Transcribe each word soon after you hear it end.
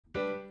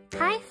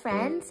Hi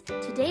friends,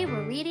 today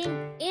we're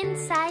reading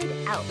Inside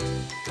Out.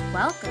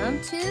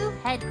 Welcome to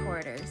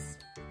Headquarters.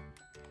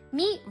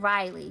 Meet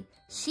Riley.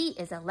 She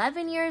is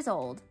 11 years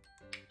old.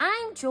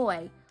 I'm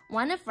Joy,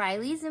 one of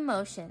Riley's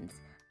emotions.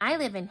 I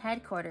live in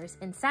Headquarters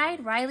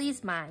inside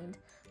Riley's mind.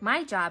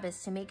 My job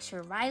is to make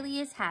sure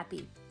Riley is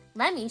happy.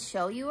 Let me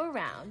show you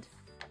around.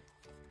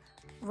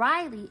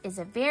 Riley is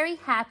a very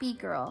happy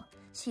girl.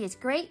 She has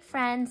great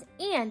friends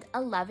and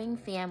a loving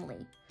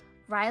family.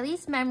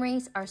 Riley's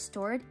memories are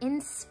stored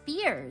in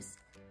spheres.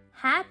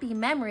 Happy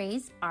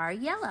memories are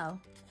yellow.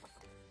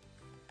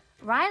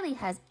 Riley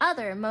has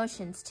other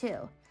emotions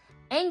too.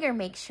 Anger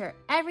makes sure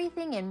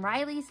everything in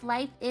Riley's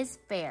life is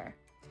fair.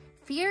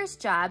 Fear's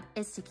job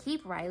is to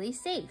keep Riley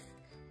safe.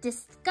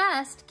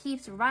 Disgust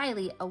keeps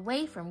Riley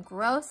away from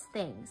gross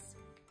things.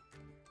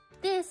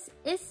 This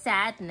is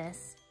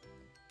sadness.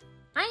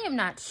 I am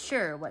not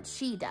sure what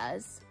she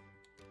does.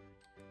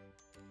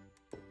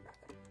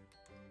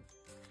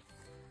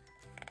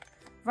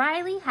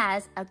 Riley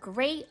has a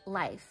great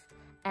life,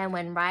 and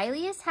when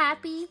Riley is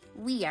happy,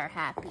 we are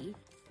happy.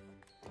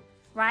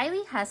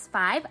 Riley has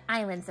 5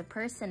 islands of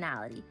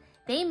personality.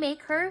 They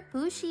make her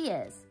who she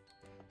is.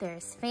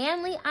 There's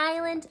Family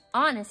Island,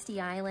 Honesty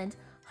Island,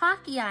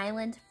 Hockey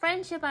Island,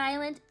 Friendship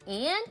Island,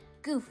 and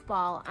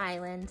Goofball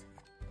Island.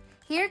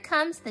 Here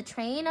comes the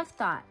train of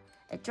thought.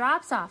 It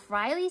drops off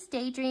Riley's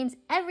daydreams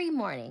every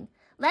morning.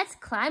 Let's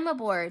climb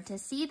aboard to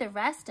see the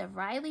rest of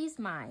Riley's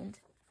mind.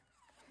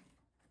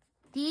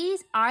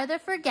 These are the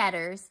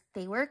forgetters.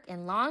 They work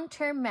in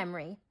long-term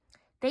memory.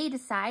 They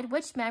decide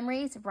which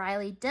memories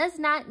Riley does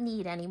not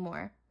need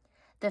anymore.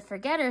 The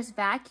forgetters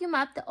vacuum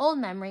up the old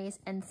memories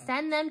and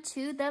send them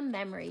to the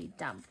memory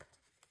dump.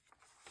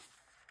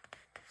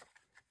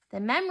 The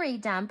memory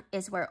dump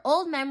is where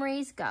old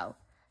memories go.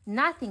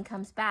 Nothing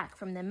comes back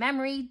from the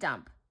memory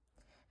dump.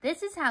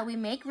 This is how we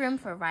make room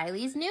for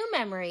Riley's new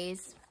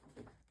memories.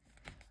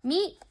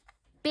 Meet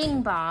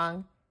Bing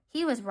Bong.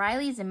 He was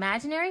Riley's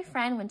imaginary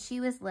friend when she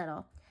was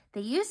little.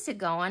 They used to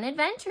go on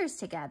adventures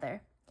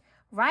together.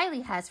 Riley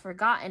has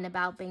forgotten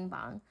about Bing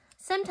Bong.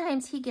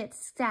 Sometimes he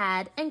gets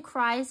sad and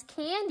cries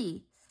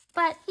candy,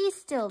 but he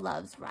still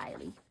loves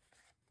Riley.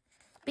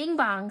 Bing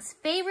Bong's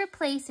favorite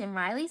place in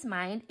Riley's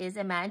mind is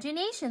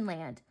Imagination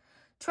Land.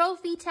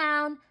 Trophy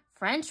Town,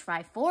 French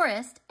Fry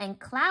Forest, and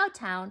Cloud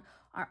Town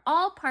are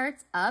all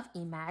parts of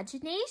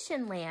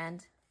Imagination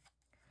Land.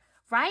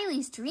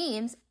 Riley's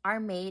dreams are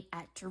made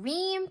at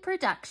Dream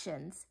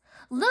Productions.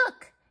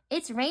 Look,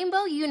 it's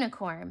Rainbow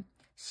Unicorn.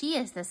 She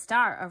is the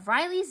star of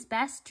Riley's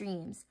best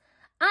dreams.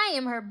 I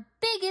am her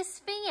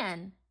biggest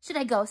fan. Should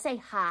I go say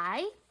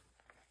hi?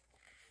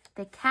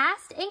 The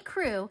cast and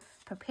crew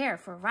prepare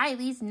for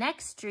Riley's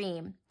next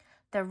dream.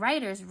 The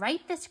writers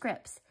write the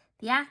scripts.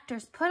 The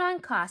actors put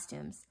on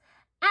costumes.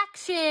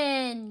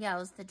 Action,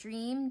 yells the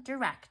dream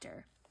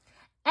director.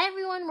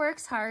 Everyone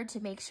works hard to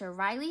make sure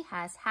Riley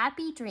has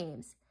happy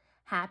dreams.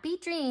 Happy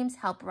dreams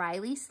help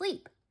Riley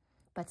sleep,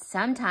 but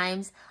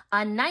sometimes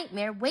a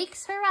nightmare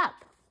wakes her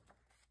up.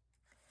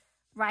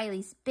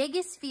 Riley's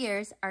biggest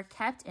fears are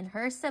kept in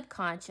her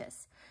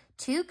subconscious.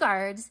 2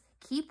 guards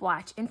keep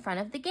watch in front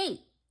of the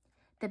gate.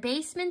 The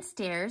basement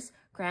stairs,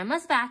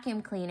 Grandma's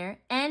vacuum cleaner,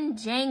 and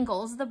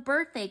Jangles the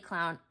birthday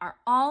clown are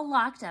all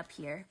locked up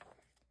here.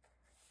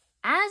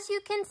 As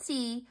you can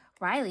see,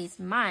 Riley's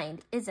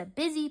mind is a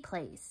busy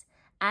place.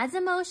 As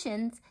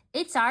emotions,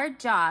 it's our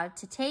job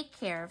to take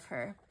care of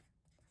her.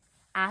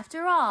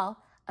 After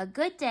all, a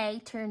good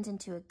day turns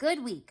into a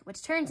good week,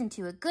 which turns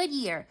into a good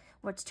year,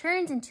 which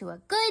turns into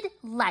a good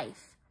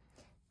life.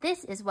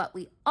 This is what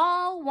we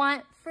all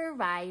want for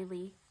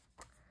Riley.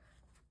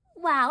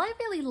 Wow, I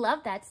really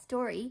love that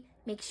story.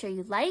 Make sure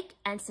you like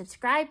and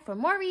subscribe for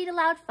more Read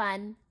Aloud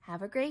fun.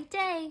 Have a great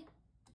day.